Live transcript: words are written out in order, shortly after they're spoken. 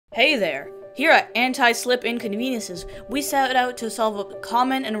Hey there! Here at Anti-Slip Inconveniences, we set out to solve a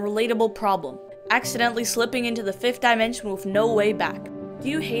common and relatable problem: accidentally slipping into the fifth dimension with no way back. Do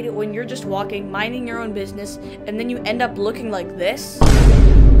you hate it when you're just walking, minding your own business, and then you end up looking like this?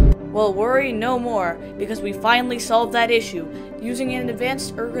 Well, worry no more, because we finally solved that issue. Using an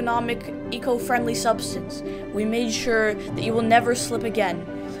advanced ergonomic, eco-friendly substance, we made sure that you will never slip again.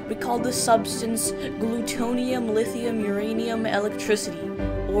 We called this substance glutonium lithium uranium electricity,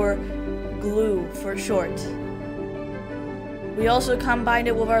 or glue for short. We also combined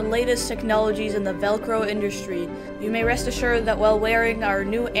it with our latest technologies in the Velcro industry. You may rest assured that while wearing our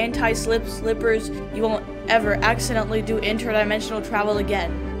new anti-slip slippers, you won't ever accidentally do interdimensional travel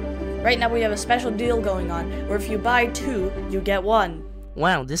again. Right now we have a special deal going on, where if you buy 2, you get 1.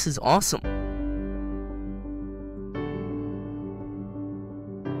 Wow, this is awesome.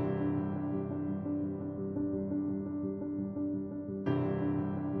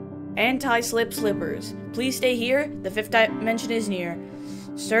 Anti-slip slippers. Please stay here, the fifth dimension is near.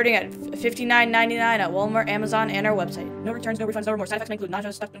 Starting at $59.99 at Walmart, Amazon, and our website. No returns, no refunds, no remorse. Side effects may include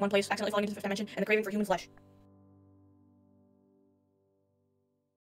nausea, stuck in one place, accidentally falling into the fifth dimension, and the craving for human flesh.